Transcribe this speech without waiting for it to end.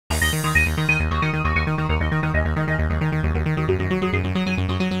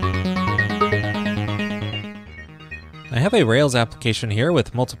have a Rails application here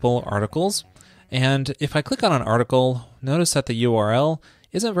with multiple articles, and if I click on an article, notice that the URL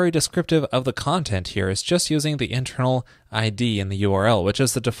isn't very descriptive of the content here. It's just using the internal ID in the URL, which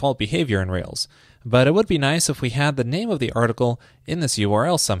is the default behavior in Rails. But it would be nice if we had the name of the article in this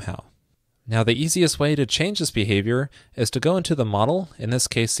URL somehow. Now the easiest way to change this behavior is to go into the model, in this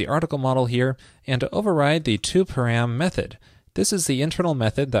case the article model here, and to override the toParam method. This is the internal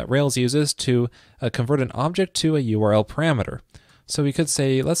method that Rails uses to convert an object to a URL parameter. So we could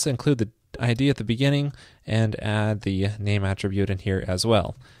say, let's include the ID at the beginning and add the name attribute in here as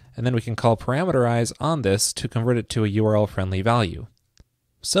well. And then we can call parameterize on this to convert it to a URL friendly value.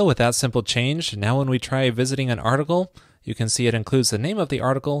 So with that simple change, now when we try visiting an article, you can see it includes the name of the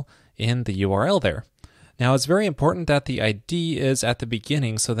article in the URL there. Now it's very important that the ID is at the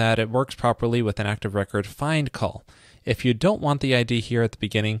beginning so that it works properly with an active record find call. If you don't want the ID here at the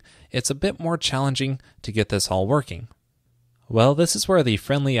beginning, it's a bit more challenging to get this all working. Well, this is where the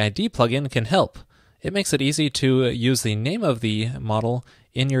FriendlyId plugin can help. It makes it easy to use the name of the model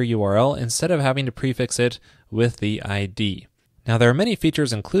in your URL instead of having to prefix it with the ID. Now there are many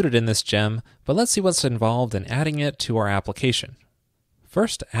features included in this gem, but let's see what's involved in adding it to our application.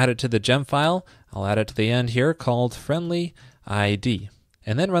 First, add it to the gem file. I'll add it to the end here called FriendlyId,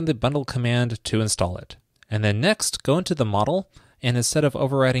 and then run the bundle command to install it. And then next, go into the model, and instead of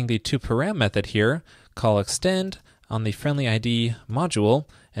overriding the toParam method here, call extend on the FriendlyId module,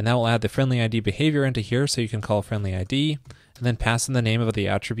 and that will add the FriendlyId behavior into here, so you can call FriendlyId, and then pass in the name of the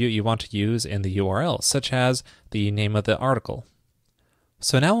attribute you want to use in the URL, such as the name of the article.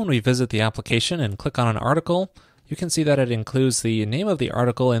 So now when we visit the application and click on an article, you can see that it includes the name of the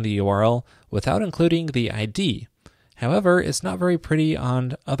article in the URL without including the ID. However, it's not very pretty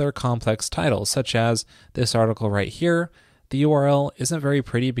on other complex titles, such as this article right here. The URL isn't very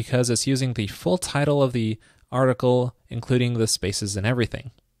pretty because it's using the full title of the article, including the spaces and everything.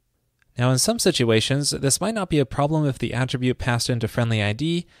 Now in some situations, this might not be a problem if the attribute passed into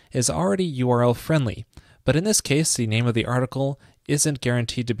FriendlyId is already URL friendly. But in this case, the name of the article isn't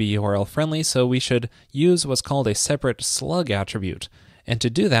guaranteed to be URL friendly, so we should use what's called a separate slug attribute. And to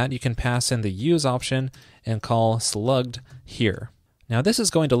do that, you can pass in the use option and call slugged here. Now this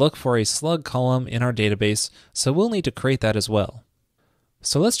is going to look for a slug column in our database, so we'll need to create that as well.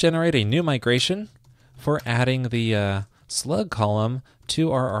 So let's generate a new migration for adding the slug column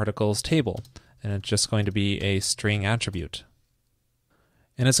to our articles table. And it's just going to be a string attribute.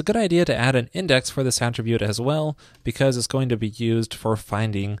 And it's a good idea to add an index for this attribute as well, because it's going to be used for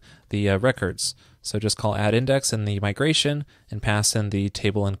finding the records. So just call add index in the migration and pass in the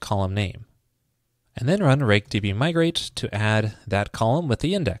table and column name. And then run rake db migrate to add that column with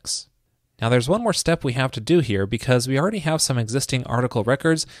the index. Now there's one more step we have to do here because we already have some existing article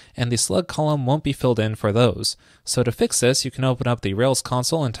records and the slug column won't be filled in for those. So to fix this, you can open up the Rails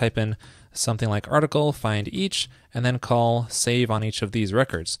console and type in something like article, find each, and then call save on each of these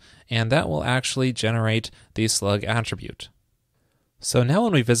records. And that will actually generate the slug attribute. So now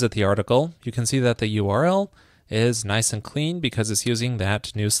when we visit the article, you can see that the URL is nice and clean because it's using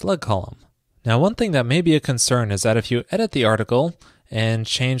that new slug column. Now one thing that may be a concern is that if you edit the article and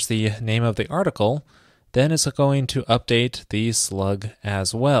change the name of the article, then it's going to update the slug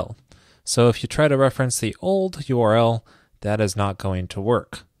as well. So if you try to reference the old URL, that is not going to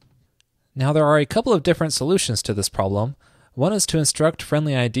work. Now there are a couple of different solutions to this problem. One is to instruct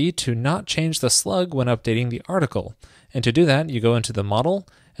FriendlyId to not change the slug when updating the article. And to do that, you go into the model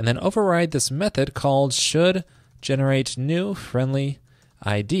and then override this method called should generate new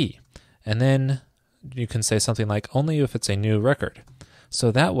FriendlyId. And then you can say something like only if it's a new record.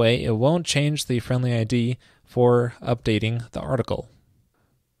 So that way it won't change the FriendlyId for updating the article.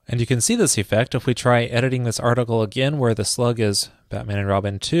 And you can see this effect if we try editing this article again where the slug is Batman and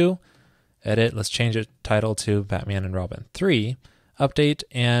Robin 2. Edit, let's change it title to Batman and Robin 3. Update,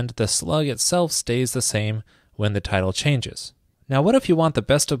 and the slug itself stays the same when the title changes. Now what if you want the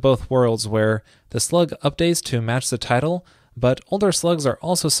best of both worlds where the slug updates to match the title, but older slugs are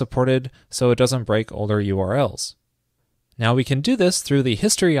also supported so it doesn't break older URLs? Now we can do this through the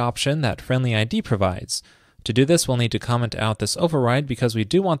history option that FriendlyId provides. To do this, we'll need to comment out this override because we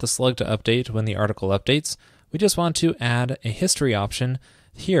do want the slug to update when the article updates. We just want to add a history option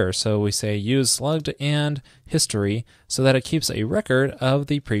here. So we say use slugged and history so that it keeps a record of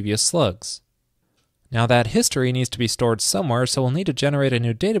the previous slugs. Now that history needs to be stored somewhere, so we'll need to generate a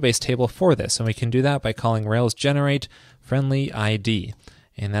new database table for this, and we can do that by calling Rails generate FriendlyId,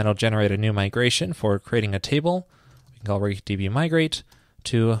 and that'll generate a new migration for creating a table. We can call rake db migrate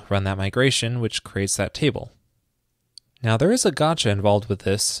to run that migration, which creates that table. Now there is a gotcha involved with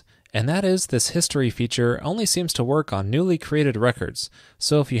this, And that is, this history feature only seems to work on newly created records.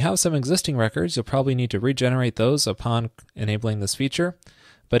 So if you have some existing records, you'll probably need to regenerate those upon enabling this feature.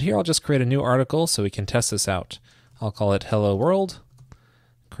 But here I'll just create a new article so we can test this out. I'll call it Hello World,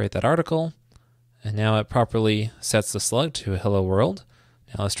 create that article, and now it properly sets the slug to Hello World.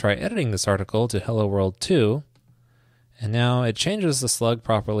 Now let's try editing this article to Hello World 2, and now it changes the slug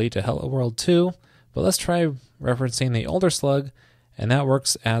properly to Hello World 2, but let's try referencing the older slug, and that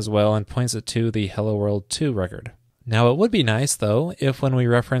works as well and points it to the Hello World 2 record. Now it would be nice though if when we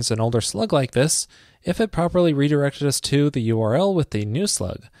reference an older slug like this, if it properly redirected us to the URL with the new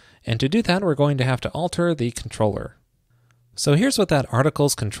slug. And to do that, we're going to have to alter the controller. So here's what that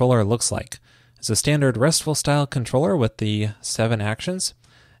article's controller looks like. It's a standard RESTful style controller with the 7 actions.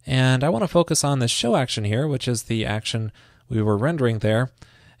 And I want to focus on this show action here, which is the action we were rendering there.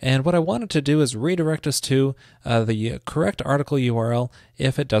 And what I wanted to do is redirect us to the correct article URL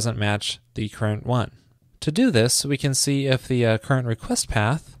if it doesn't match the current one. To do this, we can see if the current request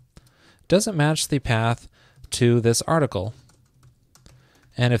path doesn't match the path to this article.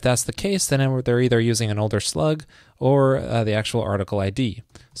 And if that's the case, then they're either using an older slug or the actual article ID.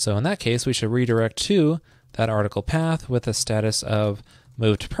 So in that case, we should redirect to that article path with a status of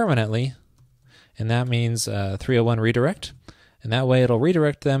moved permanently. And that means 301 redirect. And that way it'll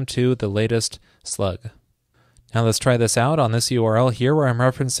redirect them to the latest slug. Now let's try this out on this URL here where I'm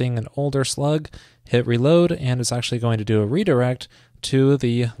referencing an older slug. Hit reload, and it's actually going to do a redirect to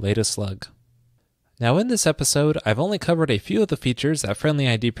the latest slug. Now in this episode, I've only covered a few of the features that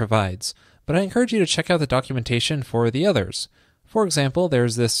FriendlyId provides, but I encourage you to check out the documentation for the others. For example,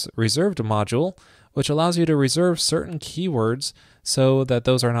 there's this reserved module, which allows you to reserve certain keywords so that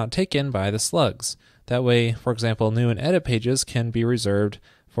those are not taken by the slugs. That way, for example, new and edit pages can be reserved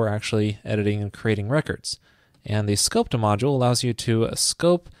for actually editing and creating records. And the scoped module allows you to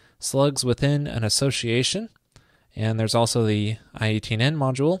scope slugs within an association. And there's also the I18N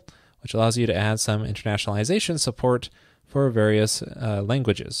module, which allows you to add some internationalization support for various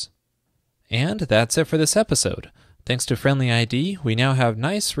languages. And that's it for this episode. Thanks to FriendlyId, we now have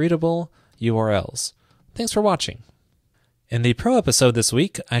nice readable URLs. Thanks for watching. In the Pro episode this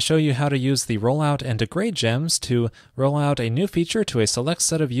week, I show you how to use the rollout and degrade gems to roll out a new feature to a select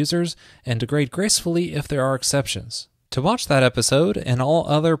set of users and degrade gracefully if there are exceptions. To watch that episode and all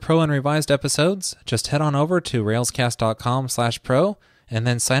other Pro and Revised episodes, just head on over to railscast.com/pro and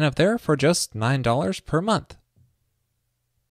then sign up there for just $9 per month.